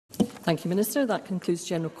Thank you, Minister. That concludes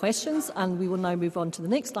general questions, and we will now move on to the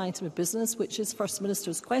next item of business, which is First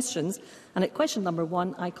Minister's questions. And at question number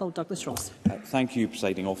 1, I call Douglas Ross. Thank you,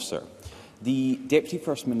 Presiding Officer. The Deputy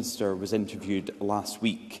First Minister was interviewed last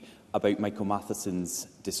week about Michael Matheson's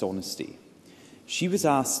dishonesty. She was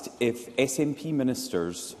asked if SNP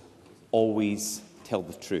ministers always tell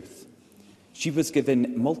the truth. She was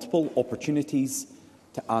given multiple opportunities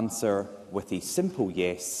to answer with a simple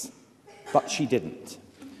yes, but she didn't.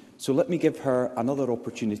 So let me give her another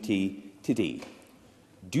opportunity today.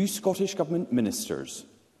 Do Scottish Government ministers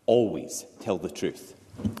always tell the truth?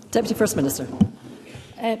 Deputy First Minister.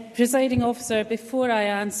 Presiding Officer, before I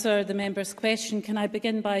answer the member's question, can I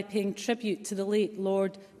begin by paying tribute to the late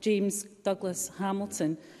Lord James Douglas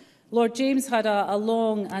Hamilton. Lord James had a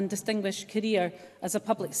long and distinguished career as a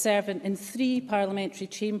public servant in 3 parliamentary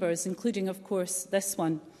chambers, including, of course, this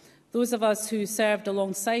one. Those of us who served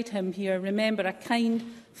alongside him here remember a kind,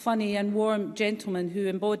 funny and warm gentleman who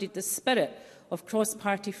embodied the spirit of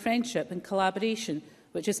cross-party friendship and collaboration,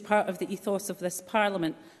 which is part of the ethos of this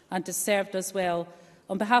Parliament and has served us well.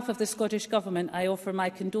 On behalf of the Scottish Government, I offer my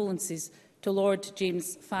condolences to Lord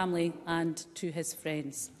James' family and to his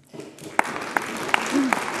friends.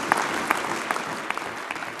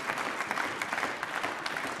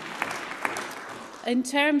 In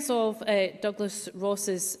terms of Douglas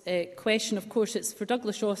Ross's question, of course, it's for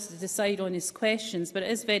Douglas Ross to decide on his questions, but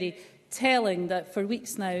it is very telling that for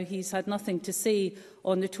weeks now he's had nothing to say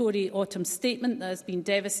on the Tory autumn statement that has been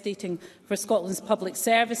devastating for Scotland's public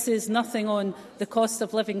services, nothing on the cost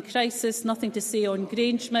of living crisis, nothing to say on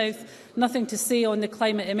Grangemouth, nothing to say on the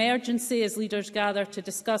climate emergency as leaders gather to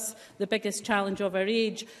discuss the biggest challenge of our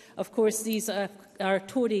age. Of course, these are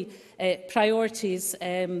Tory priorities.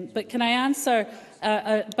 But can I answer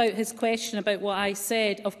about his question about what I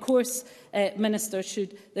said? Of course, ministers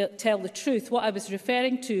should tell the truth. What I was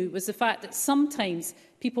referring to was the fact that sometimes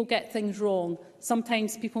people get things wrong.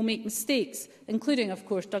 Sometimes people make mistakes, including, of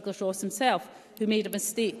course, Douglas Ross himself, who made a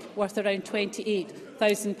mistake worth around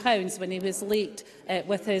 £28,000 when he was late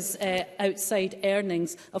with his outside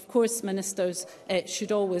earnings. Of course, ministers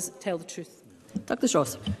should always tell the truth. Douglas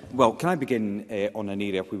Ross. Well, can I begin on an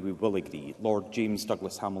area where we will agree? Lord James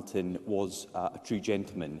Douglas Hamilton was a true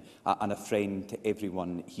gentleman and a friend to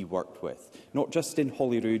everyone he worked with, not just in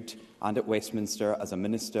Holyrood and at Westminster as a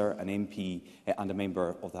minister, an MP and a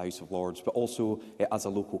member of the House of Lords, but also as a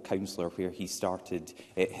local councillor where he started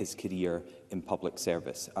his career in public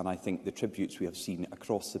service. And I think the tributes we have seen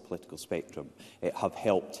across the political spectrum have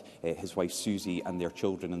helped his wife Susie and their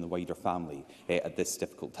children and the wider family at this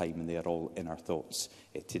difficult time, and they are all in our thoughts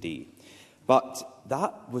today. But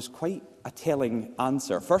that was quite a telling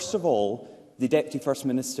answer. First of all, the Deputy First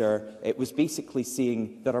Minister was basically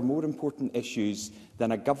saying there are more important issues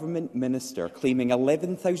than a government minister claiming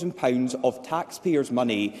 £11,000 of taxpayers'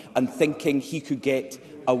 money and thinking he could get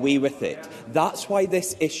away with it. That's why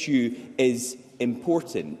this issue is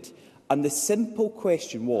important. And the simple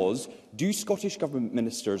question was, do Scottish Government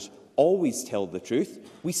ministers always tell the truth?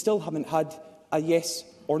 We still haven't had a yes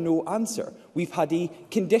or no answer. We've had a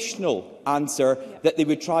conditional answer that they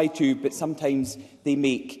would try to, but sometimes they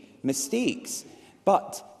make mistakes.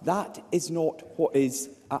 But that is not what is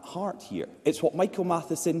at heart here. It's what Michael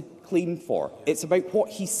Matheson claimed for. It's about what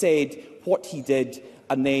he said, what he did,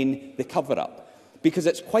 and then the cover-up. Because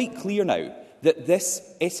it's quite clear now that this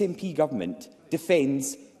SNP government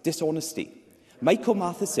defends dishonesty. Michael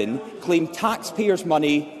Matheson claimed taxpayers'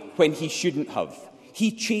 money when he shouldn't have.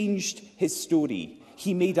 He changed his story.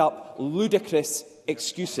 He made up ludicrous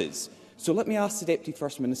excuses. So let me ask the Deputy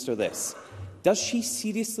First Minister this. Does she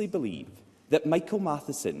seriously believe that Michael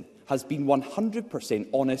Matheson has been 100%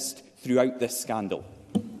 honest throughout this scandal?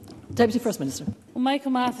 Deputy First Minister. Well,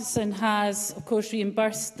 Michael Matheson has, of course,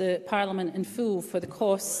 reimbursed the Parliament in full for the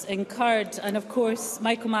costs incurred. And, of course,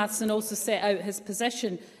 Michael Matheson also set out his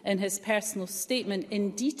position in his personal statement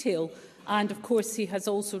in detail. And, of course, he has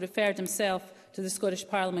also referred himself to the Scottish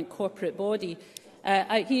Parliament corporate body.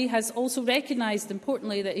 He has also recognised,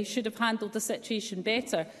 importantly, that he should have handled the situation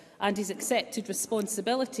better, and he's accepted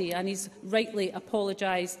responsibility and he's rightly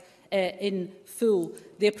apologised in full.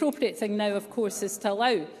 The appropriate thing now, of course, is to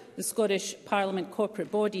allow the Scottish Parliament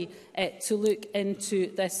corporate body to look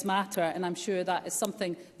into this matter, and I'm sure that is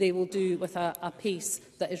something they will do with a pace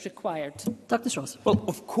that is required. Douglas Ross. Well,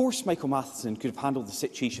 of course Michael Matheson could have handled the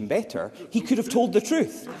situation better. He could have told the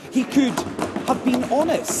truth. He could have been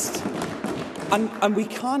honest. And we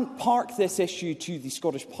can't park this issue to the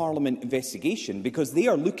Scottish Parliament investigation because they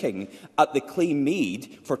are looking at the claim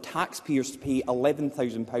made for taxpayers to pay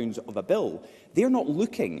 £11,000 of a bill. They're not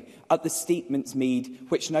looking at the statements made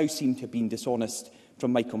which now seem to have been dishonest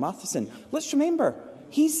from Michael Matheson. Let's remember,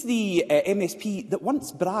 he's the MSP that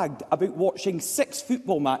once bragged about watching 6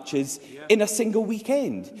 football matches in a single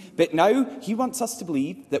weekend. But now he wants us to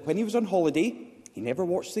believe that when he was on holiday, he never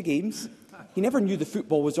watched the games, he never knew the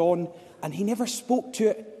football was on, and he never spoke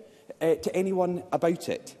to anyone about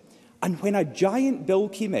it. And when a giant bill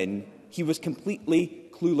came in, he was completely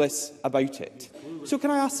clueless about it. So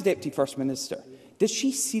can I ask the Deputy First Minister, does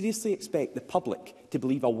she seriously expect the public to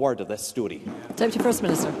believe a word of this story? Deputy First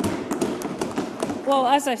Minister. Well,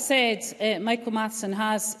 as I said, Michael Matheson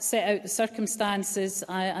has set out the circumstances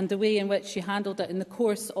and the way in which he handled it in the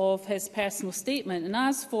course of his personal statement. And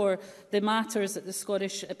as for the matters that the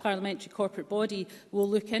Scottish Parliamentary Corporate Body will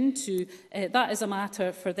look into, that is a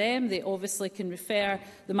matter for them. They obviously can refer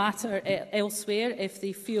the matter elsewhere if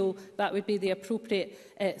they feel that would be the appropriate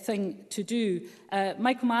thing to do.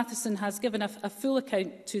 Michael Matheson has given a full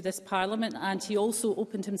account to this Parliament, and he also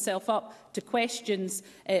opened himself up to questions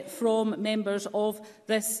from members of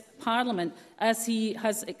this Parliament. As he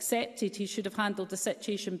has accepted he should have handled the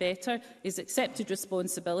situation better, he's accepted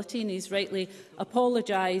responsibility and he's rightly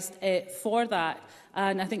apologised for that.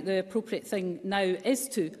 And I think the appropriate thing now is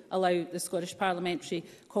to allow the Scottish Parliamentary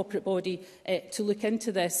Corporate Body to look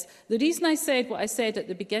into this. The reason I said what I said at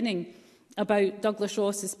the beginning about Douglas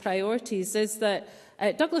Ross's priorities is that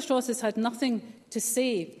Douglas Ross has had nothing to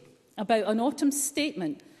say about an autumn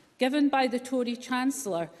statement given by the Tory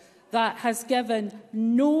Chancellor that has given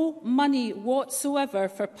no money whatsoever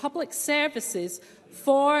for public services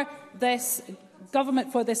for this government,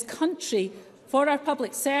 for this country, for our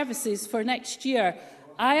public services for next year.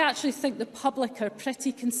 I actually think the public are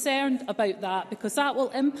pretty concerned about that, because that will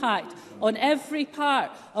impact on every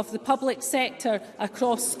part of the public sector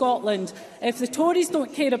across Scotland. If the Tories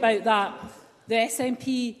don't care about that, the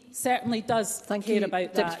SNP certainly does care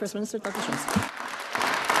about that. Deputy First Minister Douglas Ross.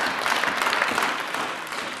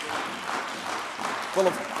 Well,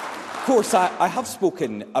 of course, I have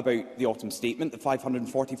spoken about the autumn statement, the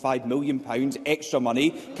 £545 million extra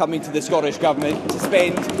money coming to the Scottish Government to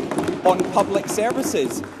spend on public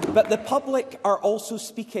services. But the public are also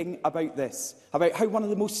speaking about this, about how one of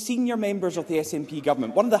the most senior members of the SNP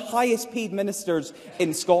government, one of the highest paid ministers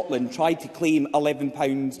in Scotland, tried to claim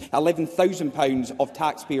 £11,000 of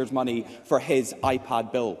taxpayers' money for his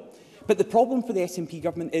iPad bill. But the problem for the SNP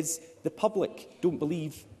government is the public don't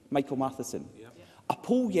believe Michael Matheson. A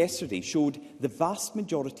poll yesterday showed the vast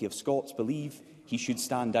majority of Scots believe he should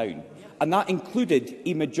stand down, and that included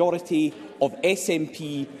a majority of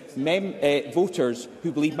SNP voters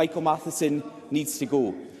who believe Michael Matheson needs to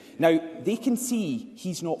go. Now, they can see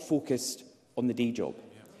he's not focused on the day job.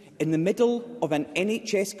 In the middle of an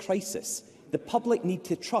NHS crisis, the public need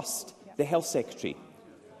to trust the Health Secretary.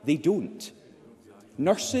 They don't.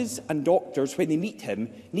 Nurses and doctors, when they meet him,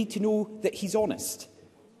 need to know that he's honest.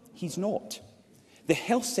 He's not. The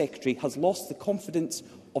Health Secretary has lost the confidence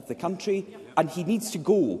of the country, and he needs to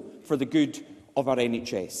go for the good of our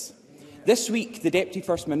NHS. This week, the Deputy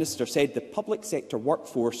First Minister said the public sector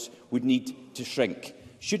workforce would need to shrink.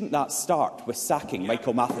 Shouldn't that start with sacking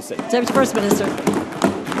Michael Matheson? Deputy First Minister.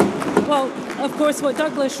 Well, of course, what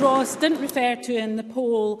Douglas Ross didn't refer to in the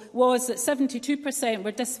poll was that 72%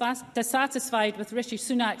 were dissatisfied with Rishi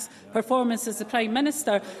Sunak's performance as the Prime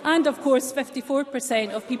Minister, and, of course,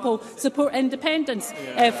 54% of people support independence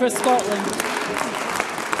for Scotland.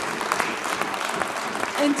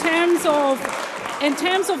 In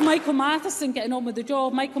terms of Michael Matheson getting on with the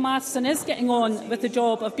job, Michael Matheson is getting on with the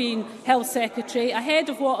job of being Health Secretary, ahead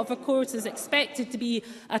of what, of course, is expected to be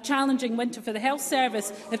a challenging winter for the Health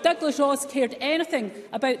Service. If Douglas Ross cared anything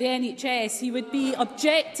about the NHS, he would be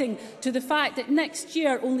objecting to the fact that next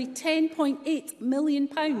year only £10.8 million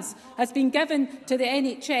has been given to the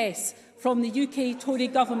NHS from the UK Tory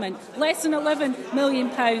government. Less than £11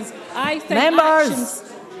 million.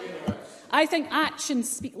 I think actions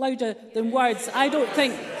speak louder than words. I don't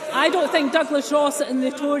think Douglas Ross and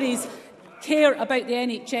the Tories care about the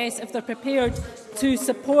NHS if they're prepared to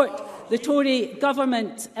support the Tory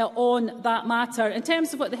government on that matter. In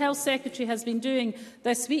terms of what the Health Secretary has been doing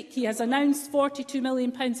this week, he has announced £42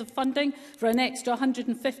 million of funding for an extra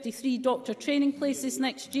 153 doctor training places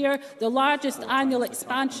next year, the largest annual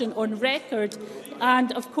expansion on record.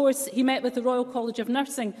 And, of course, he met with the Royal College of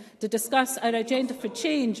Nursing to discuss our agenda for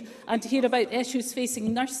change and to hear about issues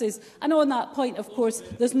facing nurses. And on that point, of course,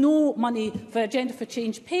 there's no money for Agenda for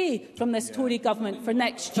Change pay from this Tory government for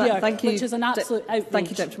next year, which is an absolute outrage. Thank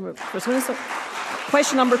you, Deputy First Minister.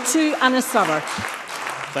 Question number 2, Anna Surber.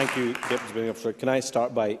 Thank you, Deputy Presiding Officer. Can I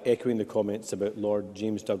start by echoing the comments about Lord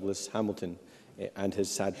James Douglas Hamilton and his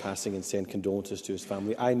sad passing and send condolences to his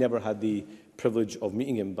family? I never had the privilege of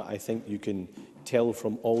meeting him, but I think you can tell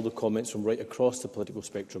from all the comments from right across the political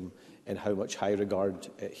spectrum in how much high regard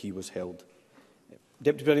he was held.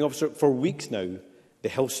 Deputy Presiding Officer, for weeks now, the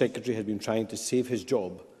Health Secretary has been trying to save his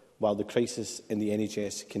job while the crisis in the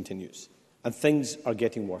NHS continues. And things are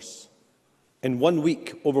getting worse. In 1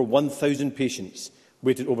 week, over 1,000 patients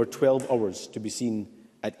waited over 12 hours to be seen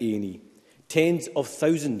at A&E. Tens of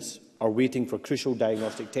thousands are waiting for crucial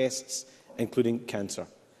diagnostic tests, including cancer.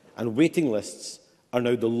 And waiting lists are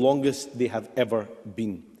now the longest they have ever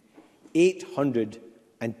been.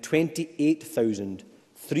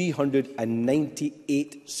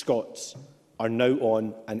 828,398 Scots are now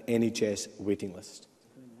on an NHS waiting list.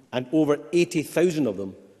 And over 80,000 of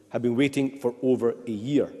them have been waiting for over a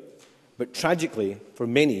year. But tragically, for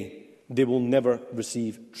many, they will never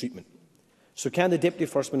receive treatment. So can the Deputy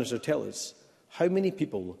First Minister tell us how many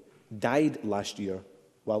people died last year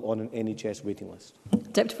while on an NHS waiting list?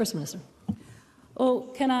 Deputy First Minister. Well,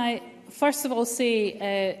 can I first of all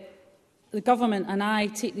say the Government and I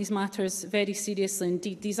take these matters very seriously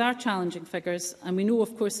indeed. These are challenging figures, and we know,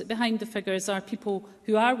 of course, that behind the figures are people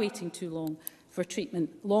who are waiting too long for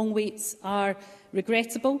treatment. Long waits are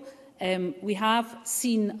regrettable. We have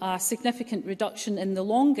seen a significant reduction in the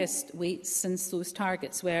longest waits since those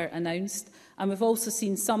targets were announced, and we've also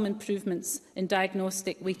seen some improvements in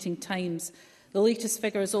diagnostic waiting times. The latest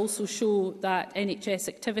figures also show that NHS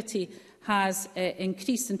activity has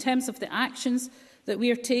increased. In terms of the actions that we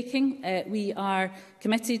are taking, we are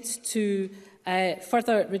committed to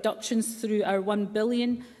further reductions through our £1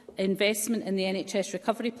 billion investment in the NHS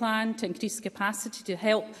recovery plan to increase capacity to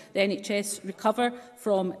help the NHS recover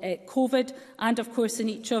from COVID. And of course, in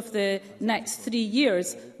each of the next 3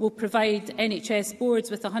 years, we'll provide NHS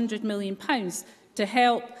boards with £100 million to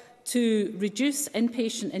help to reduce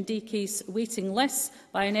inpatient and day case waiting lists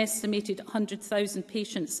by an estimated 100,000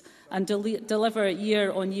 patients and deliver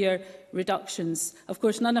year-on-year reductions. Of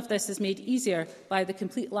course, none of this is made easier by the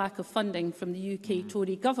complete lack of funding from the UK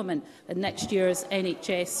Tory government in next year's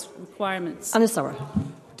NHS requirements. Anas Sarwar.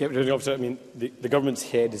 Deputy Officer, I mean, the government's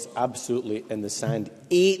head is absolutely in the sand.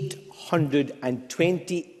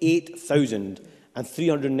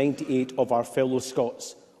 828,398 of our fellow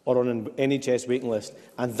Scots are on an NHS waiting list,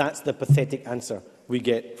 and that's the pathetic answer we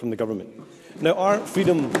get from the government. Now, our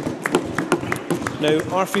Freedom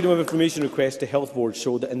of Information request to health boards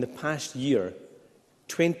show that in the past year,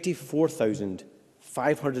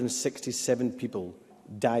 24,567 people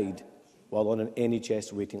died while on an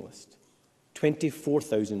NHS waiting list.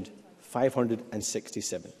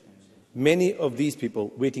 24,567. Many of these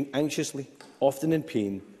people waiting anxiously, often in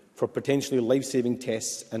pain, for potentially life-saving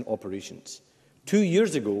tests and operations. 2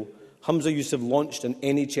 years ago, Humza Yousaf launched an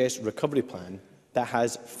NHS recovery plan that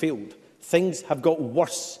has failed. Things have got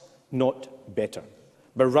worse, not better.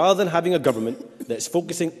 But rather than having a government that's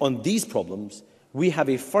focusing on these problems, we have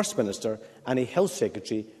a First Minister and a Health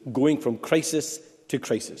Secretary going from crisis to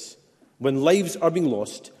crisis. When lives are being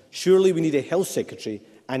lost, surely we need a Health Secretary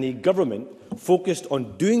and a government focused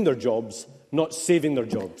on doing their jobs, not saving their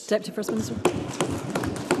jobs. Deputy First Minister.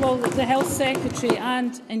 Well, the Health Secretary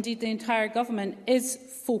and indeed the entire government is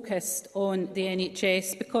focused on the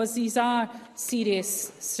NHS because these are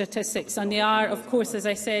serious statistics, and they are, of course, as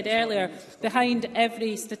I said earlier, behind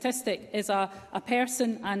every statistic is a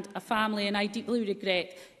person and a family, and I deeply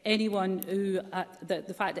regret anyone who,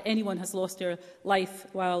 the fact that anyone has lost their life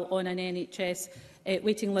while on an NHS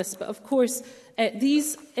waiting list. But of course,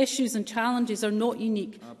 these issues and challenges are not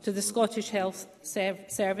unique to the Scottish Health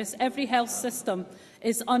Service. Every health system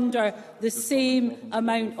is under the same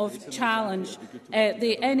amount of challenge.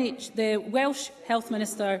 The Welsh Health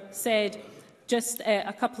Minister said just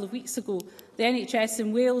a couple of weeks ago, the NHS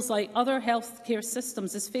in Wales, like other healthcare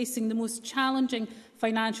systems, is facing the most challenging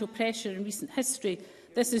financial pressure in recent history.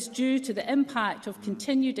 This is due to the impact of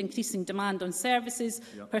continued increasing demand on services,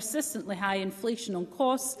 persistently high inflation on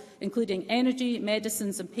costs, including energy,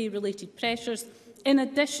 medicines and pay-related pressures, in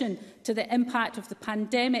addition to the impact of the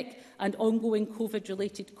pandemic and ongoing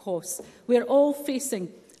COVID-related costs. We are all facing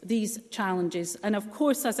these challenges. And of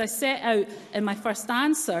course, as I set out in my first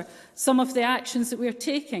answer, some of the actions that we are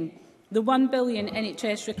taking, the £1 billion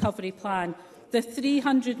NHS recovery plan, the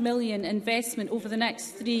 £300 million investment over the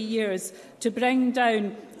next 3 years to bring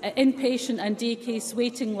down inpatient and day case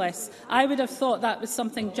waiting lists. I would have thought that was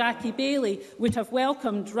something Jackie Baillie would have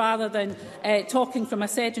welcomed rather than talking from a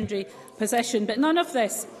sedentary position. But none of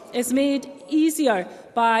this is made easier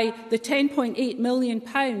by the £10.8 million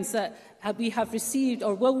that we have received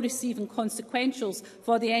or will receive in consequentials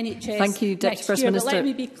for the NHS. Thank you, Deputy First Minister. But let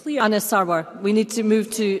me be clear. Anas Sarwar. We need to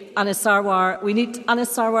move to Anas Sarwar.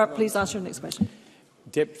 Anas Sarwar, please ask your next question.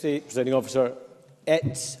 Deputy Presiding Officer,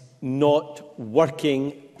 it's not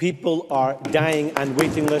working. People are dying and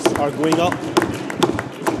waiting lists are going up.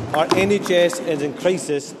 Our NHS is in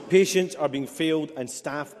crisis, patients are being failed and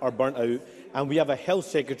staff are burnt out, and we have a Health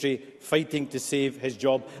Secretary fighting to save his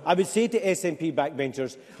job. I would say to SNP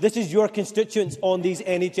backbenchers, this is your constituents on these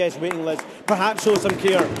NHS waiting lists. Perhaps show some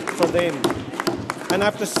care for them. And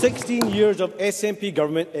after 16 years of SNP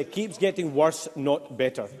government, it keeps getting worse, not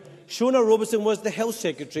better. Shona Robertson was the Health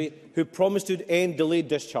Secretary who promised to end delayed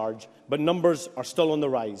discharge, but numbers are still on the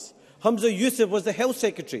rise. Humza Yousaf was the Health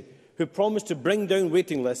Secretary who promised to bring down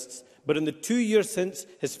waiting lists, but in the 2 years since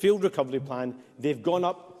his failed recovery plan, they've gone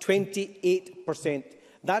up 28%.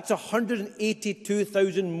 That's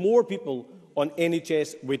 182,000 more people on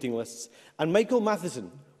NHS waiting lists. And Michael Matheson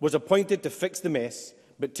was appointed to fix the mess,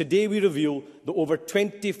 but today we reveal that over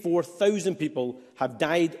 24,000 people have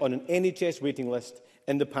died on an NHS waiting list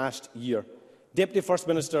in the past year. Deputy First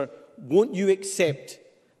Minister, won't you accept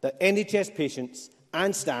that NHS patients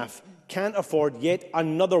and staff can't afford yet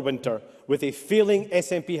another winter with a failing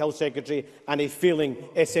SNP Health Secretary and a failing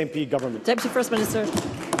SNP government? Deputy First Minister.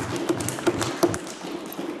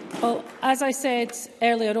 Well, as I said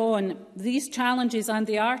earlier on, these challenges, and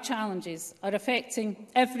they are challenges, are affecting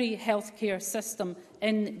every healthcare system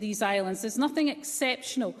in these islands. There's nothing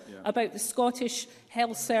exceptional about the Scottish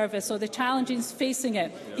Health Service or the challenges facing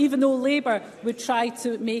it, even though Labour would try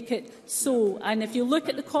to make it so. And if you look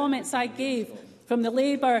at the comments I gave from the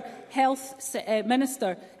Labour Health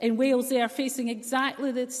Minister in Wales, they are facing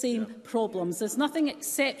exactly the same problems. There's nothing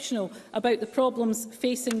exceptional about the problems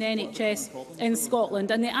facing the NHS in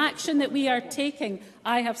Scotland. And the action that we are taking,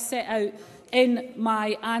 I have set out in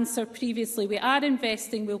my answer previously. We are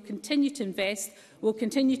investing, we'll continue to invest, we'll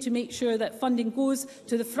continue to make sure that funding goes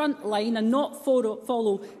to the front line and not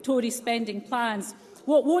follow Tory spending plans.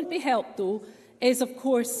 What won't be helped, though, is, of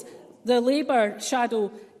course, the Labour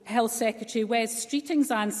Shadow Health Secretary Wes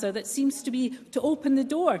Streeting's answer that seems to be to open the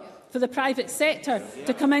door for the private sector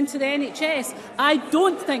to come into the NHS. I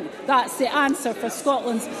don't think that's the answer for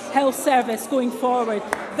Scotland's health service going forward.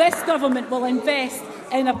 This government will invest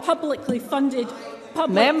in a publicly funded,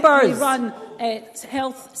 publicly run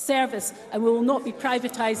health service, and we will not be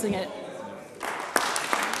privatising it.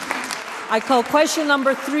 I call question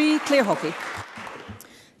number 3, Claire Hockey.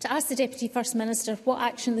 To ask the Deputy First Minister what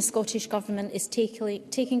action the Scottish Government is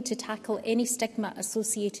taking to tackle any stigma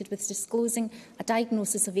associated with disclosing a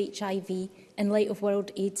diagnosis of HIV in light of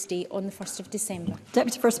World AIDS Day on the 1st of December.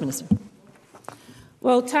 Deputy First Minister.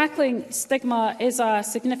 Well, tackling stigma is a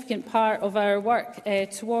significant part of our work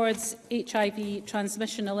towards HIV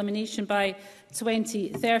transmission elimination by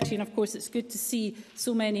 2030. And of course, it's good to see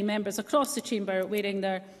so many members across the chamber wearing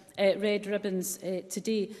their red ribbons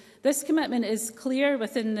today. This commitment is clear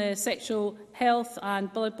within the Sexual Health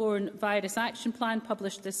and Bloodborne Virus Action Plan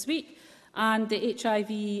published this week and the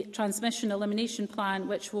HIV Transmission Elimination Plan,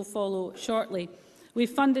 which will follow shortly.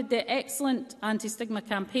 We've funded the excellent anti-stigma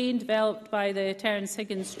campaign developed by the Terence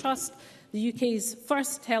Higgins Trust, the UK's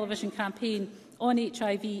first television campaign on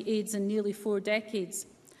HIV/AIDS in nearly 4 decades.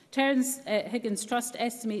 Terence Higgins Trust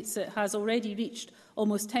estimates it has already reached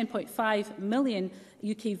almost 10.5 million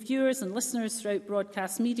UK viewers and listeners throughout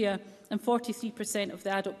broadcast media and 43% of the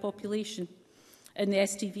adult population in the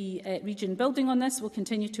STV region. Building on this, we'll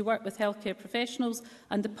continue to work with healthcare professionals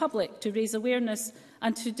and the public to raise awareness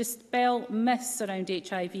and to dispel myths around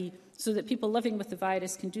HIV so that people living with the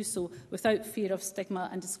virus can do so without fear of stigma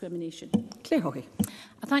and discrimination. Claire Hockey.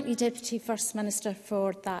 I thank the Deputy First Minister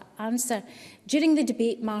for that answer. During the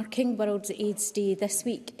debate marking World AIDS Day this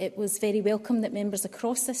week, it was very welcome that members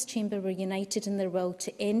across this chamber were united in their will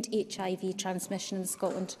to end HIV transmission in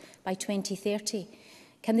Scotland by 2030.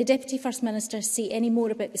 Can the Deputy First Minister say any more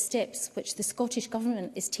about the steps which the Scottish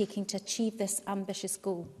Government is taking to achieve this ambitious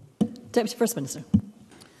goal? Deputy First Minister.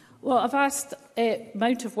 Well, a vast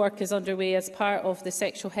amount of work is underway as part of the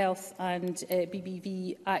Sexual Health and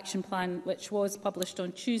BBV Action Plan, which was published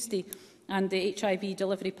on Tuesday, and the HIV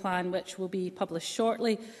Delivery Plan, which will be published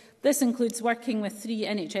shortly. This includes working with 3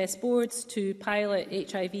 NHS boards to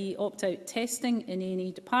pilot HIV opt-out testing in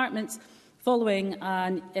A&E departments, following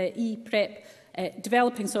an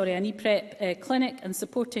developing an e-PrEP clinic and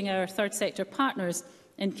supporting our third sector partners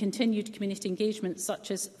in continued community engagement,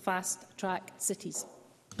 such as fast-track cities.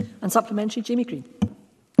 And supplementary, Jamie Green.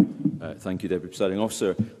 Thank you, Deputy Presiding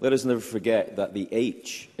Officer. Let us never forget that the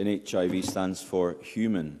H in HIV stands for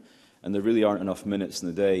human, and there really aren't enough minutes in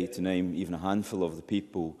the day to name even a handful of the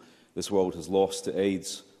people this world has lost to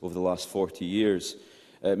AIDS over the last 40 years.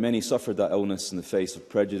 Many suffered that illness in the face of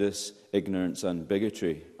prejudice, ignorance and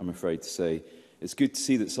bigotry, I'm afraid to say. It's good to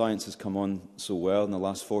see that science has come on so well in the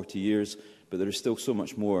last 40 years, but there is still so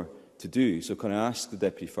much more to do. So can I ask the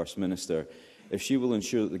Deputy First Minister if she will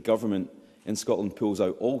ensure that the Government in Scotland pulls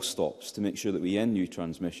out all stops to make sure that we end new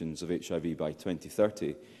transmissions of HIV by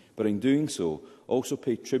 2030, but in doing so also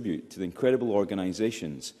pay tribute to the incredible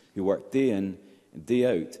organisations who work day in and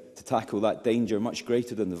day out to tackle that danger much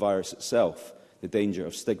greater than the virus itself, the danger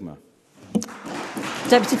of stigma.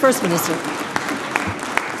 Deputy First Minister.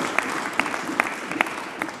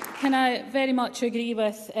 Can I very much agree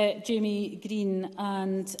with Jamie Green,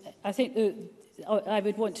 and I think that I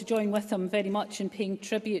would want to join with him very much in paying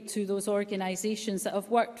tribute to those organisations that have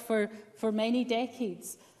worked for many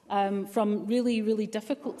decades, from really, really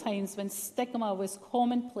difficult times when stigma was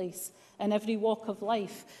commonplace in every walk of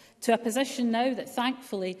life, to a position now that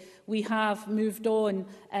thankfully we have moved on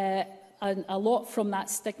a lot from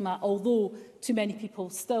that stigma, although too many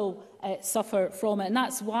people still suffer from it. And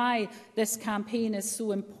that's why this campaign is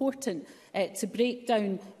so important, to break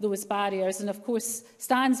down those barriers, and of course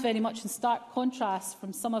stands very much in stark contrast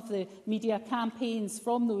from some of the media campaigns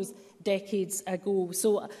from those decades ago.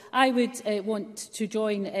 So I would want to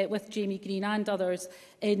join with Jamie Green and others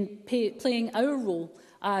in playing our role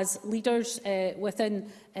as leaders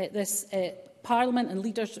within this Parliament and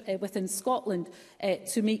leaders within Scotland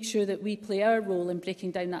to make sure that we play our role in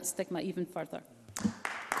breaking down that stigma even further.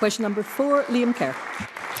 Question number 4, Liam Kerr.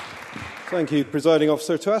 Thank you, Presiding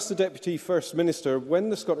Officer. To ask the Deputy First Minister when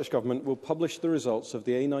the Scottish Government will publish the results of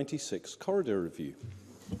the A96 corridor review.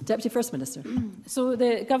 Deputy First Minister. So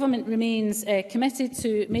the Government remains committed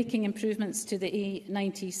to making improvements to the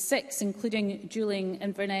A96, including dualling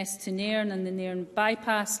Inverness to Nairn and the Nairn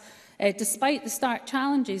bypass, despite the stark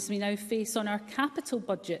challenges we now face on our capital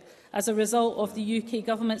budget as a result of the UK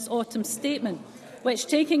Government's autumn statement, which,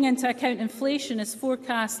 taking into account inflation, is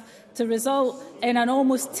forecast to result in an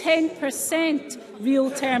almost 10% real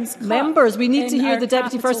terms cut. Members, we need to hear the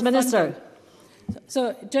Deputy First Minister.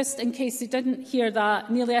 So, just in case you didn't hear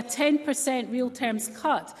that, nearly a 10% real terms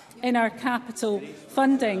cut in our capital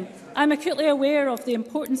funding. I'm acutely aware of the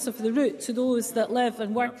importance of the route to those that live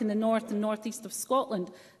and work in the north and north east of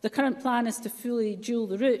Scotland. The current plan is to fully dual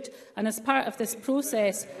the route, and as part of this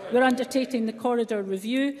process, we're undertaking the corridor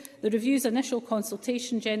review. The review's initial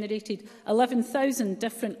consultation generated 11,000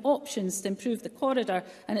 different options to improve the corridor,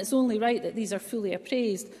 and it's only right that these are fully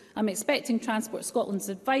appraised. I'm expecting Transport Scotland's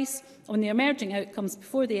advice on the emerging outcomes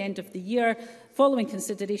before the end of the year. Following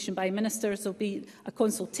consideration by ministers, there will be a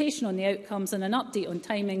consultation on the outcomes and an update on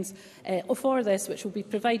timings for this, which will be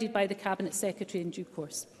provided by the Cabinet Secretary in due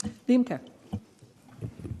course. Liam Kerr.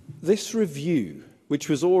 This review, which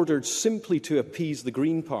was ordered simply to appease the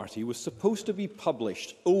Green Party, was supposed to be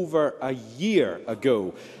published over a year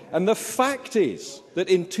ago. And the fact is that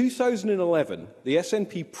in 2011, the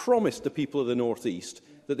SNP promised the people of the North East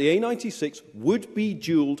that the A96 would be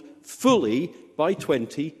dualled fully by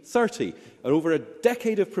 2030. And over a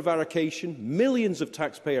decade of prevarication, millions of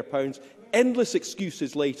taxpayer pounds, endless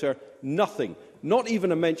excuses later, nothing, not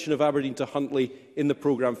even a mention of Aberdeen to Huntly in the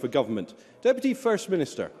programme for government. Deputy First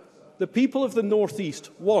Minister, the people of the North East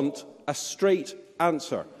want a straight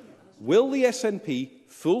answer. Will the SNP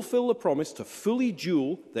fulfil the promise to fully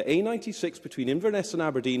dual the A96 between Inverness and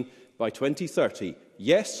Aberdeen by 2030?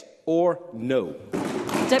 Yes or no?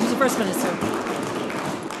 Deputy First Minister.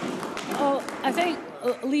 Well, I think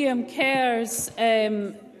Liam Kerr's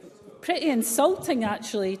pretty insulting,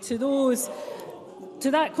 actually, to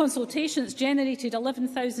that consultation that's generated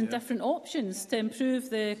 11,000 different options to improve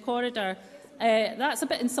the corridor. That's a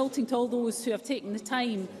bit insulting to all those who have taken the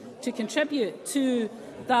time to contribute to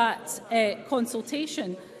that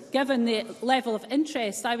consultation. Given the level of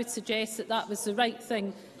interest, I would suggest that that was the right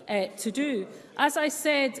thing to do. As I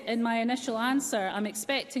said in my initial answer, I'm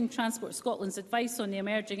expecting Transport Scotland's advice on the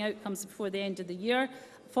emerging outcomes before the end of the year.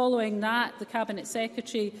 Following that, the Cabinet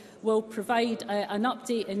Secretary will provide an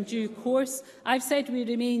update in due course. I've said we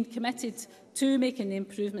remain committed to making the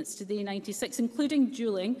improvements to the A96, including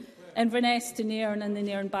dualling Inverness to Nairn and the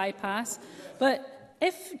Nairn bypass. But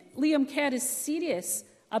if Liam Kerr is serious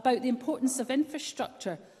about the importance of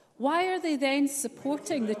infrastructure, why are they then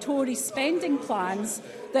supporting the Tory spending plans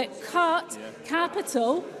that cut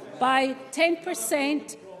capital by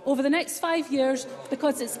 10% over the next 5 years,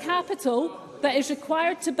 because it's capital that is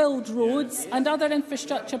required to build roads and other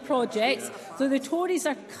infrastructure projects? So the Tories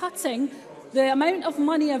are cutting the amount of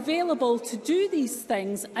money available to do these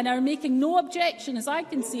things and are making no objection, as I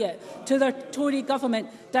can see it, to their Tory government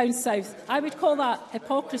down south. I would call that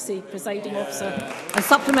hypocrisy, Presiding Officer. A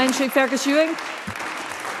supplementary, Fergus Ewing.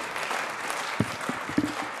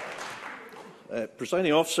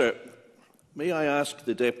 Presiding Officer, May I ask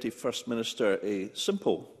the Deputy First Minister a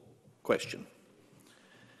simple question?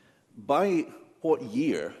 By what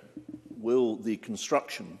year will the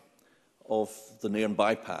construction of the Nairn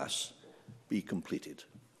bypass be completed?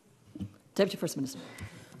 Deputy First Minister.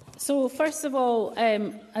 So, first of all,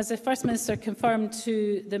 as the First Minister confirmed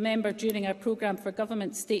to the member during our programme for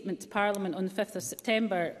government statement to Parliament on the 5th of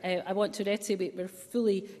September, I want to reiterate we're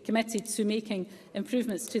fully committed to making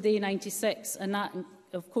improvements to the A96, and that,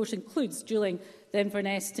 of course, includes dualling the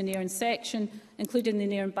Inverness to Nairn section, including the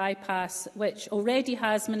Nairn bypass, which already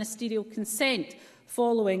has ministerial consent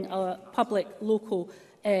following a public local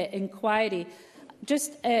inquiry.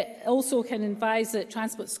 Just also can advise that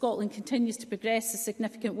Transport Scotland continues to progress the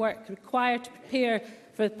significant work required to prepare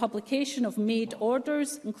for the publication of made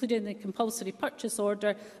orders, including the compulsory purchase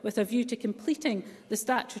order, with a view to completing the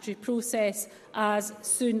statutory process as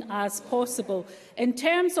soon as possible. In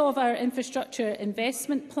terms of our infrastructure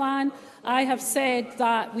investment plan, I have said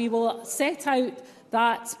that we will set out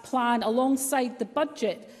that plan alongside the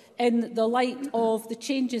budget in the light of the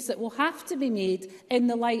changes that will have to be made in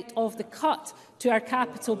the light of the cut to our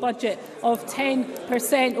capital budget of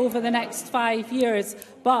 10% over the next 5 years.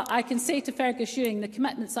 But I can say to Fergus Ewing, the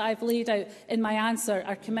commitments that I've laid out in my answer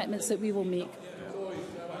are commitments that we will make.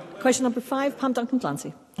 Question number 5, Pam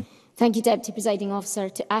Duncan-Glancy. Thank you, Deputy Presiding Officer.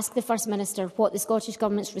 To ask the First Minister what the Scottish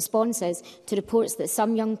Government's response is to reports that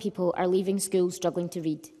some young people are leaving school struggling to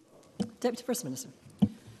read. Deputy First Minister.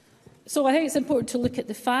 So I think it's important to look at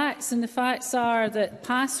the facts, and the facts are that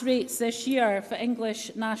pass rates this year for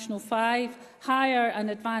English National 5, Higher and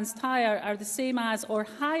Advanced Higher are the same as or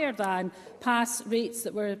higher than pass rates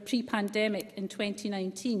that were pre-pandemic in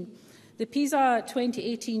 2019. The PISA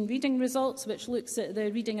 2018 reading results, which looks at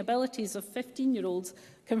the reading abilities of 15-year-olds,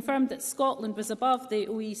 confirmed that Scotland was above the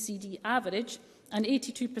OECD average, and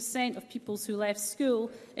 82% of pupils who left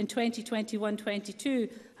school in 2021-22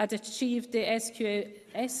 had achieved the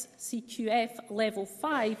SCQF level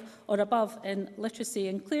 5 or above in literacy.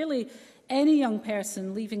 And clearly, any young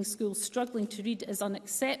person leaving school struggling to read is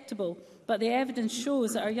unacceptable, but the evidence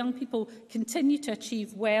shows that our young people continue to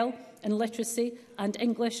achieve well in literacy and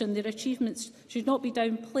English, and their achievements should not be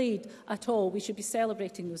downplayed at all. We should be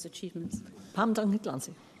celebrating those achievements. Pam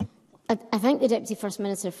Duncan-Glancy. I thank the Deputy First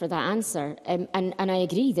Minister for that answer, and I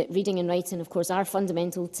agree that reading and writing, of course, are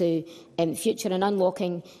fundamental to future and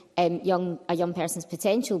unlocking a young person's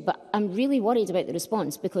potential. But I'm really worried about the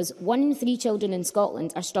response, because 1 in 3 children in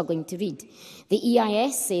Scotland are struggling to read. The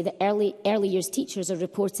EIS say that early years teachers are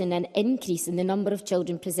reporting an increase in the number of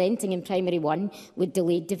children presenting in Primary 1 with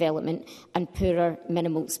delayed development and poorer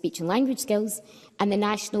minimal speech and language skills, and the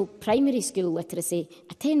national primary school literacy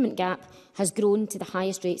attainment gap has grown to the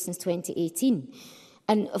highest rate since 2018.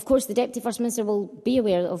 And, of course, the Deputy First Minister will be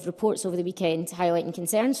aware of reports over the weekend highlighting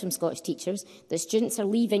concerns from Scottish teachers that students are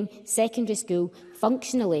leaving secondary school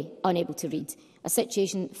functionally unable to read, a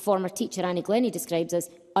situation former teacher Annie Glennie describes as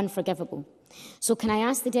unforgivable. So can I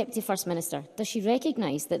ask the Deputy First Minister, does she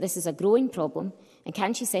recognise that this is a growing problem, and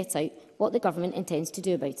can she set out what the Government intends to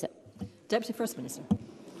do about it? Deputy First Minister.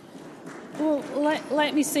 Well,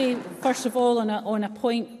 let me say, first of all, on a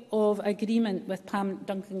point of agreement with Pam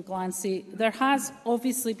Duncan-Glancy, there has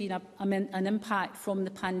obviously been an impact from the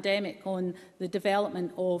pandemic on the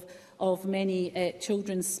development of many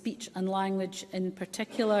children's speech and language in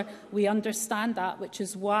particular. We understand that, which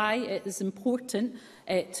is why it is important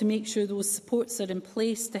to make sure those supports are in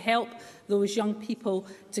place to help those young people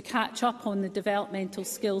to catch up on the developmental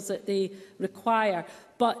skills that they require.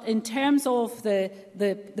 But in terms of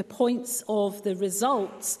the points of the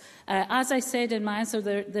results, as I said in my answer,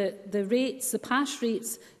 the pass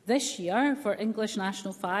rates this year for English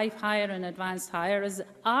National 5, Higher and Advanced Higher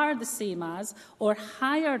are the same as or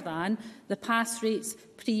higher than the pass rates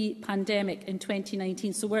pre-pandemic in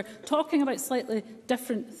 2019. So we're talking about slightly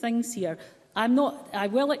different things here. I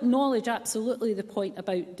will acknowledge absolutely the point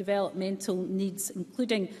about developmental needs,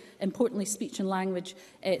 including, importantly, speech and language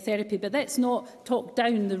therapy. But let's not talk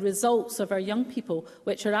down the results of our young people,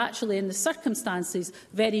 which are actually, in the circumstances,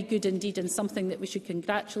 very good indeed, and something that we should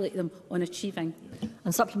congratulate them on achieving.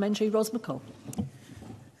 And supplementary, Ros McCall.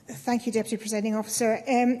 Thank you, Deputy Presiding Officer.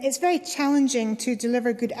 It's very challenging to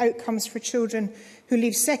deliver good outcomes for children who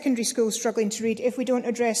leave secondary school struggling to read if we don't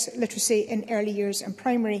address literacy in early years and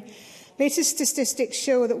primary. Latest statistics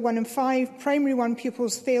show that 1 in 5 Primary 1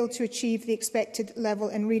 pupils fail to achieve the expected level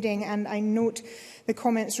in reading, and I note the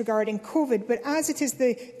comments regarding COVID. But as it is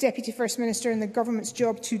the Deputy First Minister and the Government's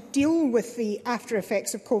job to deal with the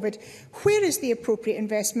after-effects of COVID, where is the appropriate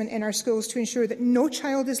investment in our schools to ensure that no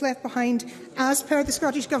child is left behind, as per the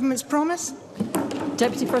Scottish Government's promise?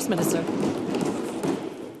 Deputy First Minister.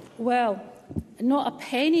 Well, not a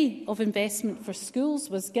penny of investment for schools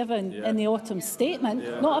was given in the autumn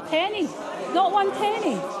statement. Not a penny. Not one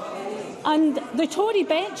penny. And the Tory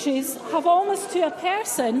benches have almost to a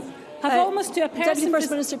person... Deputy First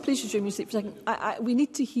Minister, please resume your seat for a second. We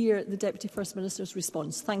need to hear the Deputy First Minister's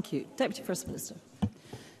response. Thank you. Deputy First Minister.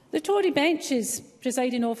 The Tory benches,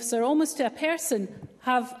 presiding officer, almost to a person,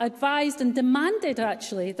 have advised and demanded,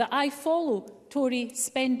 actually, that I follow Tory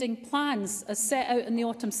spending plans as set out in the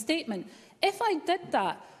autumn statement. If I did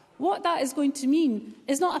that, what that is going to mean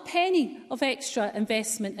is not a penny of extra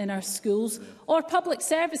investment in our schools or public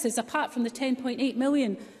services, apart from the £10.8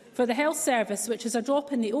 million for the health service, which is a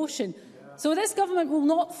drop in the ocean. So this government will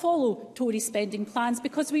not follow Tory spending plans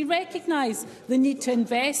because we recognise the need to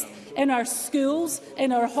invest in our schools,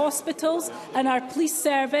 in our hospitals and our police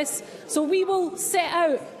service. So we will set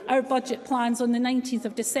out our budget plans on the 19th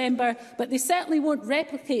of December, but they certainly won't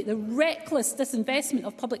replicate the reckless disinvestment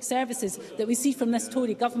of public services that we see from this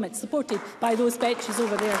Tory government, supported by those benches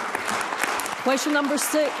over there. Question number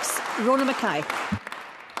 6, Rona Mackay.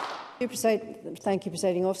 Thank you,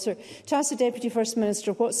 Presiding Officer. To ask the Deputy First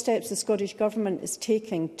Minister what steps the Scottish Government is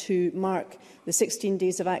taking to mark the 16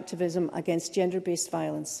 days of activism against gender-based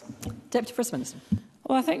violence. Deputy First Minister.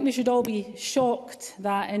 Well, I think we should all be shocked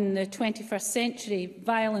that in the 21st century,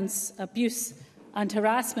 violence, abuse and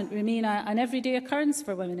harassment remain an everyday occurrence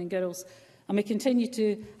for women and girls. And we continue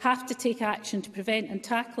to have to take action to prevent and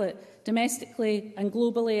tackle it domestically and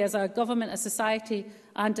globally as a government, as society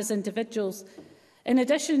and as individuals. In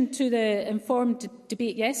addition to the informed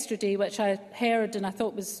debate yesterday, which I heard and I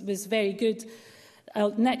thought was very good,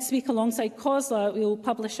 next week alongside COSLA we will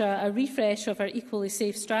publish a refresh of our Equally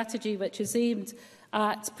Safe strategy, which is aimed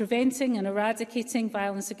at preventing and eradicating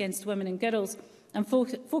violence against women and girls and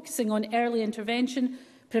focusing on early intervention,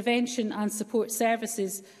 prevention and support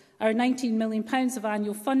services. Our £19 million of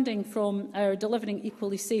annual funding from our Delivering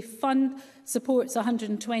Equally Safe Fund supports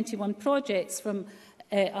 121 projects from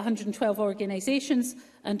 112 organisations,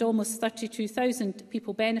 and almost 32,000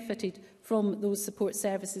 people benefited from those support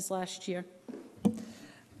services last year.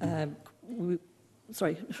 Rona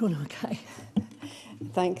Mackay.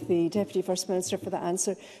 Thank the Deputy First Minister for that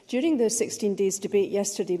answer. During the 16 days debate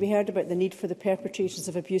yesterday, we heard about the need for the perpetrators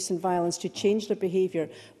of abuse and violence to change their behaviour,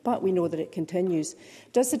 but we know that it continues.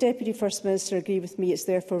 Does the Deputy First Minister agree with me it's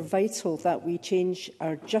therefore vital that we change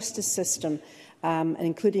our justice system,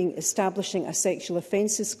 including establishing a sexual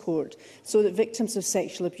offences court, so that victims of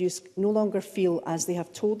sexual abuse no longer feel, as they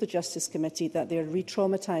have told the Justice Committee, that they are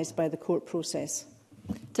re-traumatised by the court process?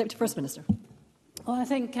 Deputy First Minister. Well, I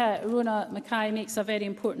think Rona Mackay makes a very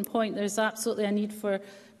important point. There is absolutely a need for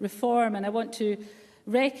reform, and I want to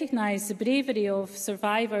recognise the bravery of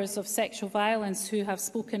survivors of sexual violence who have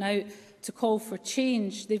spoken out to call for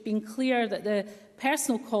change. They've been clear that the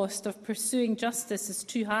personal cost of pursuing justice is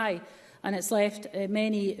too high, and it's left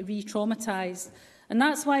many re-traumatised. And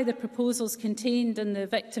that's why the proposals contained in the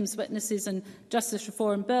Victims, Witnesses and Justice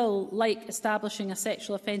Reform Bill, like establishing a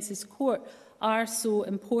sexual offences court, are so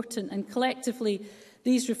important. And collectively,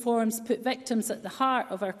 these reforms put victims at the heart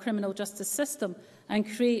of our criminal justice system and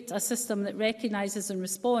create a system that recognises and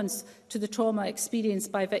responds to the trauma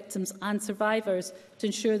experienced by victims and survivors to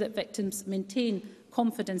ensure that victims maintain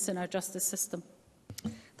confidence in our justice system.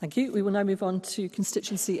 Thank you. We will now move on to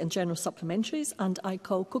constituency and general supplementaries, and I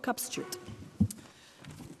call Kokab Stewart.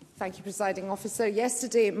 Thank you, Presiding Officer.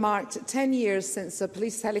 Yesterday marked 10 years since a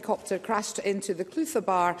police helicopter crashed into the Clutha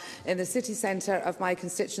Bar in the city centre of my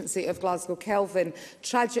constituency of Glasgow Kelvin,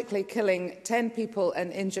 tragically killing 10 people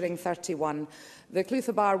and injuring 31. The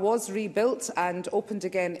Clutha Bar was rebuilt and opened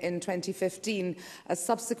again in 2015. A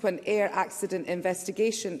subsequent air accident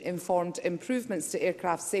investigation informed improvements to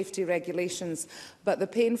aircraft safety regulations, but the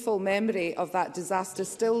painful memory of that disaster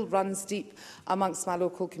still runs deep amongst my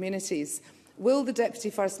local communities. Will the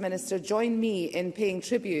Deputy First Minister join me in paying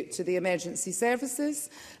tribute to the emergency services,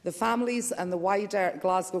 the families and the wider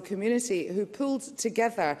Glasgow community who pulled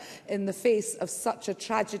together in the face of such a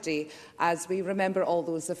tragedy as we remember all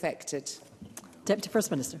those affected? Deputy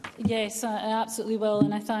First Minister. Yes, I absolutely will,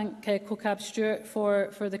 and I thank Kokab Stewart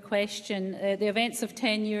for the question. The events of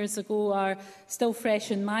 10 years ago are still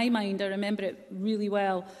fresh in my mind. I remember it really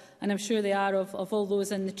well, and I'm sure they are of all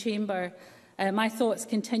those in the chamber. My thoughts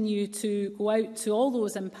continue to go out to all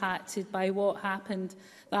those impacted by what happened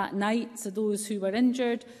that night, to those who were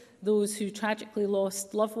injured, those who tragically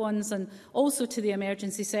lost loved ones, and also to the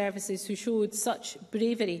emergency services who showed such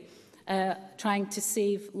bravery trying to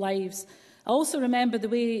save lives. I also remember the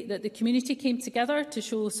way that the community came together to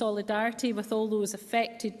show solidarity with all those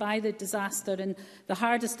affected by the disaster. In the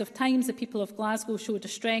hardest of times, the people of Glasgow showed a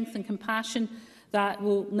strength and compassion that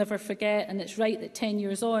we'll never forget, and it's right that 10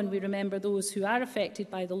 years on we remember those who are affected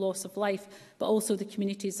by the loss of life, but also the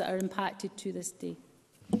communities that are impacted to this day.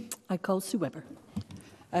 I call Sue Webber.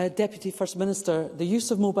 Deputy First Minister, the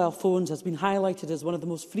use of mobile phones has been highlighted as one of the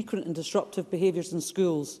most frequent and disruptive behaviours in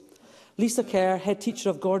schools. Lisa Kerr, head teacher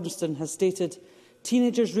of Gordonston, has stated,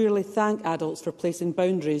 "Teenagers rarely thank adults for placing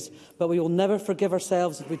boundaries, but we will never forgive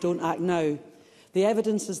ourselves if we don't act now. The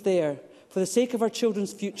evidence is there. For the sake of our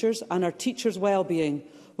children's futures and our teachers' well-being,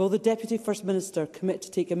 will the Deputy First Minister commit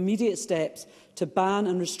to take immediate steps to ban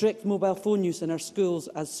and restrict mobile phone use in our schools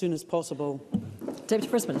as soon as possible?" Deputy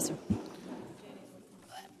First Minister.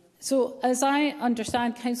 So, as I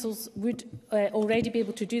understand, councils would already be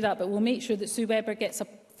able to do that, but we'll make sure that Sue Webber gets a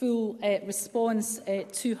full response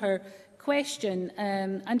to her question.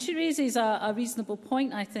 And she raises a reasonable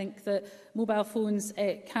point, I think, that mobile phones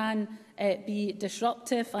can be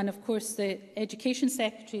disruptive. And, of course, the Education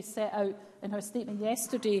Secretary set out in her statement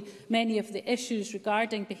yesterday many of the issues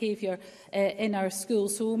regarding behaviour in our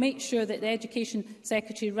schools. So we'll make sure that the Education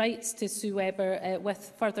Secretary writes to Sue Webber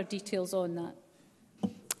with further details on that.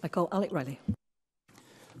 I call Alec Riley.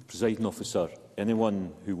 Presiding Officer,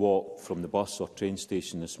 anyone who walked from the bus or train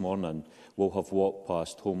station this morning will have walked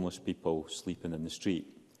past homeless people sleeping in the street.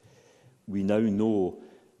 We now know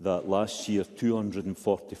that last year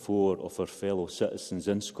 244 of our fellow citizens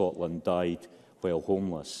in Scotland died while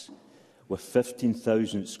homeless. With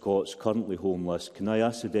 15,000 Scots currently homeless, can I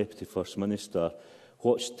ask the Deputy First Minister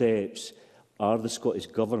what steps are the Scottish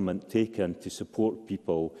Government taking to support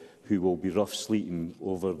people who will be rough sleeping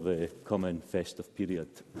over the coming festive period?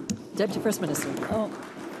 Deputy First Minister.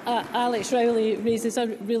 Alex Rowley raises a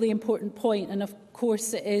really important point, and of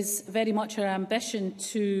course it is very much our ambition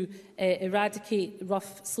to eradicate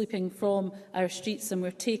rough sleeping from our streets, and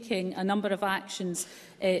we're taking a number of actions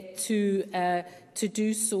to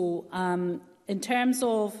do so. In terms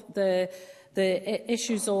of the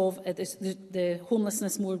issues of the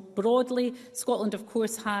homelessness more broadly, Scotland, of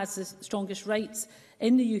course, has the strongest rights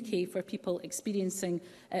in the UK for people experiencing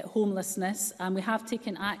homelessness, and we have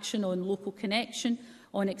taken action on local connection,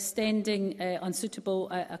 on extending unsuitable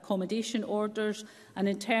accommodation orders. And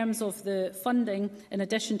in terms of the funding, in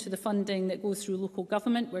addition to the funding that goes through local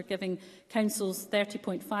government, we're giving councils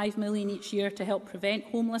 £30.5 million each year to help prevent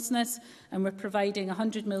homelessness, and we're providing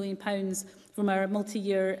 £100 million from our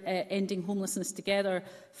multi-year Ending Homelessness Together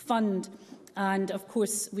fund. And of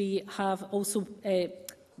course, we have also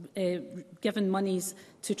given monies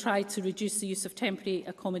to try to reduce the use of temporary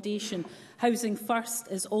accommodation. Housing First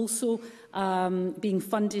is also being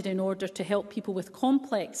funded in order to help people with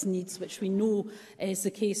complex needs, which we know is the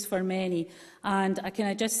case for many. And can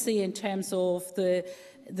I just say, in terms of the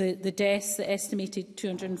deaths, the estimated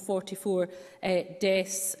 244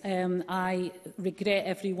 deaths, I regret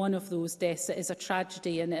every one of those deaths. It is a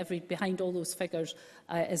tragedy, and behind all those figures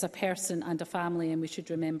is a person and a family, and we should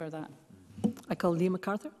remember that. I call Liam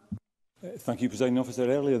MacArthur. Thank you, Presiding Officer.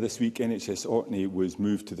 Earlier this week, NHS Orkney was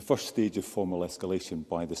moved to the first stage of formal escalation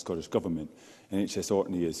by the Scottish Government. NHS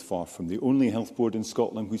Orkney is far from the only health board in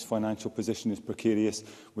Scotland whose financial position is precarious,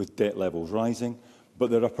 with debt levels rising. But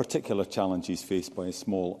there are particular challenges faced by a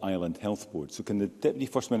small island health board. So can the Deputy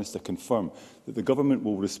First Minister confirm that the Government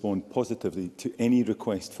will respond positively to any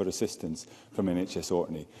request for assistance from NHS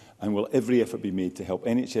Orkney? And will every effort be made to help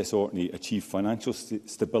NHS Orkney achieve financial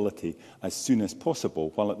stability as soon as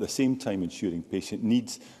possible, while at the same time ensuring patient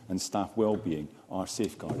needs and staff well-being are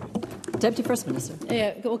safeguarded? Deputy First Minister.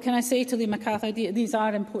 Well, can I say to Liam MacArthur, these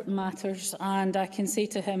are important matters, and I can say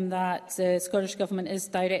to him that the Scottish Government is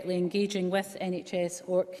directly engaging with NHS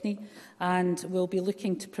Orkney and will be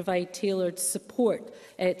looking to provide tailored support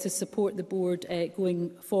to support the board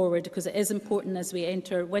going forward, because it is important as we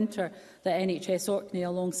enter winter that NHS Orkney,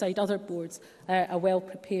 alongside other boards, are well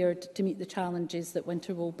prepared to meet the challenges that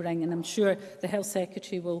winter will bring. And I'm sure the Health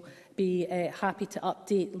Secretary will be happy to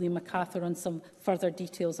update Liam MacArthur on some further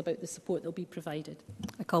details about the support that will be provided.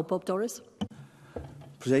 I call Bob Doris.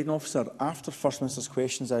 Presiding Officer, after First Minister's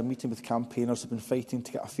questions, I'm meeting with campaigners who have been fighting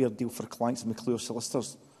to get a fair deal for clients of McClure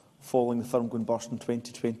Solicitors following the firm going bust in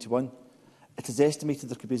 2021. It is estimated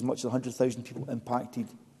there could be as much as 100,000 people impacted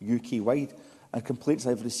UK-wide, and complaints I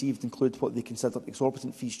have received include what they consider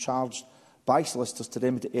exorbitant fees charged by solicitors to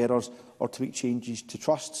remedy errors or to make changes to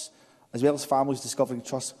trusts, as well as families discovering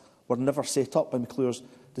trusts were never set up by McClure's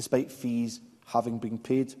despite fees having been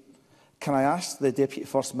paid. Can I ask the Deputy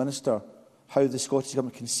First Minister how the Scottish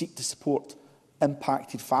Government can seek to support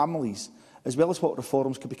impacted families, as well as what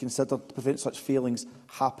reforms could be considered to prevent such failings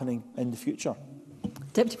happening in the future?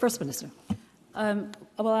 Deputy First Minister.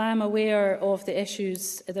 Well, I am aware of the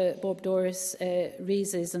issues that Bob Doris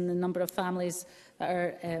raises and the number of families that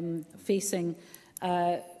are facing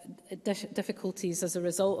difficulties as a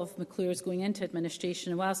result of McClure's going into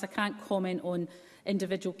administration. And whilst I can't comment on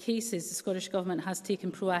individual cases, the Scottish Government has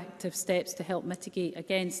taken proactive steps to help mitigate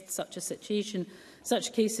against such a situation.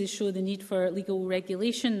 Such cases show the need for legal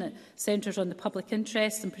regulation that centres on the public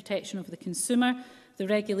interest and protection of the consumer. The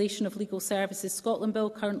Regulation of Legal Services Scotland Bill,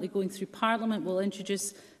 currently going through Parliament, will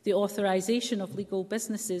introduce the authorisation of legal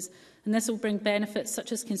businesses, and this will bring benefits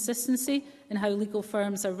such as consistency in how legal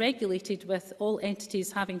firms are regulated, with all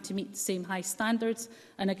entities having to meet the same high standards,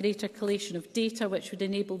 and a greater collation of data which would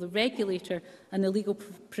enable the regulator and the legal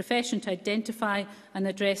profession to identify and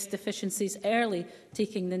address deficiencies early,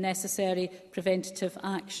 taking the necessary preventative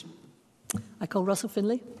action. I call Russell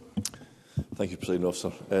Finlay. Thank you, President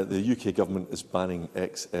Officer. The UK Government is banning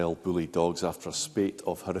XL bully dogs after a spate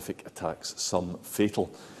of horrific attacks, some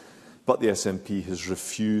fatal. But the SNP has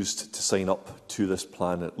refused to sign up to this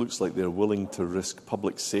plan. It looks like they're willing to risk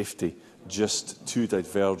public safety just to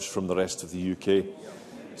diverge from the rest of the UK.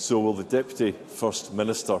 So will the Deputy First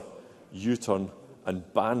Minister U-turn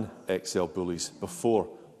and ban XL bullies before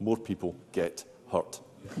more people get hurt?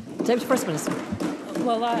 Deputy First Minister.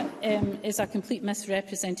 Well, that is a complete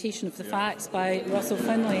misrepresentation of the facts by Russell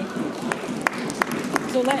Finlay.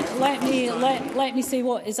 So let me say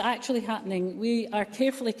what is actually happening. We are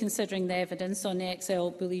carefully considering the evidence on the XL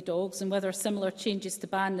bully dogs and whether similar changes to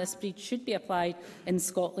ban this breed should be applied in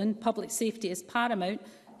Scotland. Public safety is paramount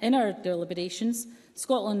in our deliberations.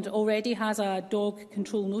 Scotland already has a dog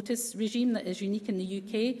control notice regime that is unique in the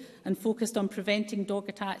UK and focused on preventing dog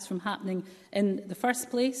attacks from happening in the first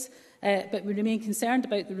place. But we remain concerned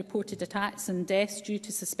about the reported attacks and deaths due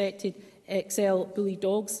to suspected XL bully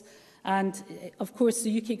dogs. And, of course,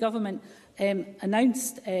 the UK Government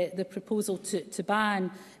announced the proposal to ban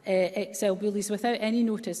XL bullies without any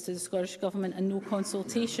notice to the Scottish Government and no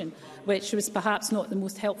consultation, which was perhaps not the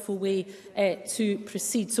most helpful way to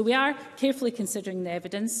proceed. So we are carefully considering the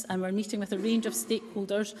evidence, and we're meeting with a range of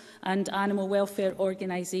stakeholders and animal welfare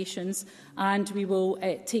organisations, and we will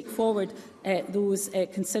take forward those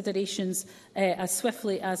considerations as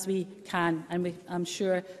swiftly as we can, and I'm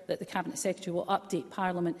sure that the Cabinet Secretary will update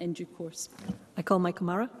Parliament in due course. I call Michael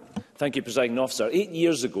Mara. Thank you, Presiding Officer. 8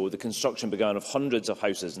 years ago, the construction began of hundreds of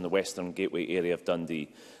houses in the Western Gateway area of Dundee.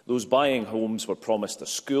 Those buying homes were promised a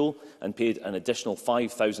school and paid an additional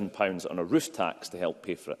 £5,000 on a roof tax to help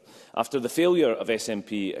pay for it. After the failure of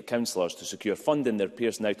SNP councillors to secure funding, there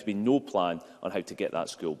appears now to be no plan on how to get that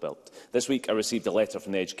school built. This week, I received a letter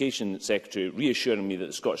from the Education Secretary reassuring me that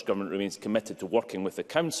the Scottish Government remains committed to working with the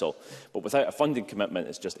Council, but without a funding commitment,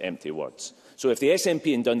 it's just empty words. So if the SNP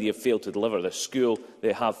in Dundee have failed to deliver this school,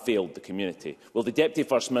 they have failed the community. Will the Deputy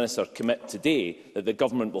First Minister commit today that the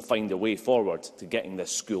Government will find a way forward to getting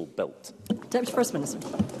this school built? Deputy First Minister.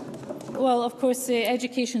 Well, of course, the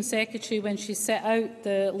Education Secretary, when she set out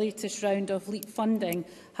the latest round of LEAP funding,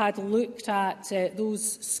 had looked at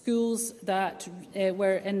those schools that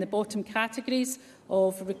were in the bottom categories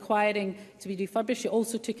of requiring to be refurbished. She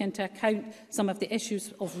also took into account some of the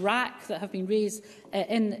issues of RAC that have been raised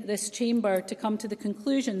in this chamber to come to the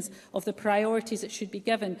conclusions of the priorities that should be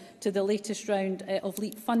given to the latest round of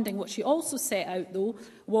LEAP funding. What she also set out, though,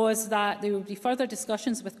 was that there would be further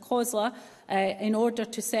discussions with COSLA in order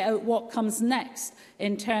to set out what comes next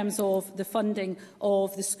in terms of the funding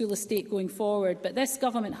of the school estate going forward. But this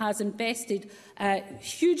government has invested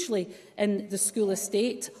hugely in the school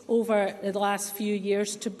estate over the last few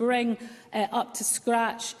years to bring up to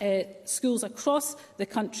scratch schools across the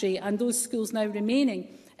country, and those schools now remaining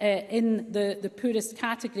in the poorest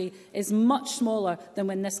category is much smaller than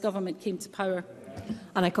when this government came to power.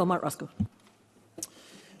 And I call Mark Ruskell.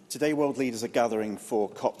 Today, world leaders are gathering for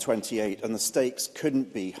COP28, and the stakes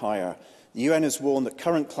couldn't be higher. The UN has warned that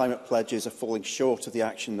current climate pledges are falling short of the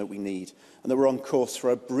action that we need, and that we're on course for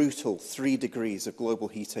a brutal 3 degrees of global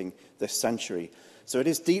heating this century. So it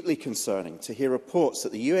is deeply concerning to hear reports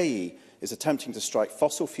that the UAE is attempting to strike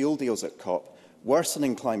fossil fuel deals at COP,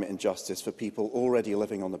 worsening climate injustice for people already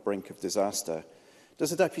living on the brink of disaster. Does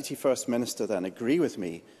the Deputy First Minister then agree with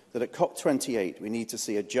me that at COP28 we need to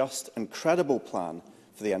see a just and credible plan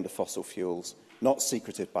for the end of fossil fuels, not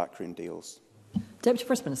secretive backroom deals? Deputy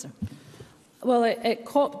First Minister. Well, at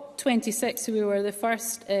COP26, we were the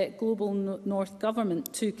first global North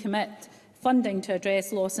government to commit funding to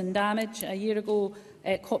address loss and damage. A year ago,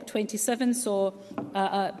 COP27 saw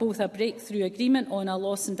both a breakthrough agreement on a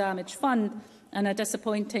loss and damage fund and a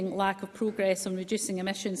disappointing lack of progress on reducing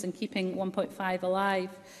emissions and keeping 1.5 alive.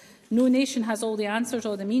 No nation has all the answers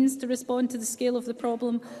or the means to respond to the scale of the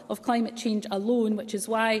problem of climate change alone, which is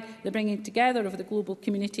why the bringing together of the global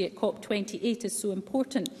community at COP28 is so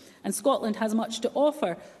important. And Scotland has much to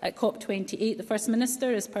offer at COP28. The First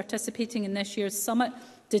Minister is participating in this year's summit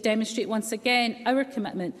to demonstrate once again our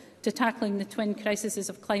commitment to tackling the twin crises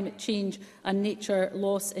of climate change and nature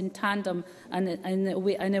loss in tandem and in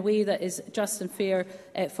a way that is just and fair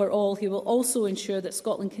for all. He will also ensure that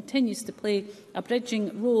Scotland continues to play a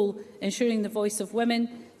bridging role, ensuring the voice of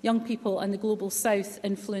women, young people and the Global South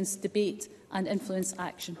influence debate and influence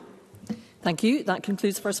action. Thank you. That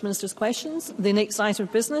concludes First Minister's questions. The next item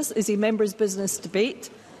of business is a members' business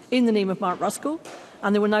debate in the name of Mark Ruskell.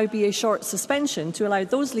 And there will now be a short suspension to allow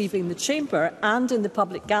those leaving the chamber and in the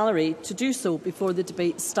public gallery to do so before the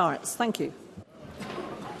debate starts. Thank you.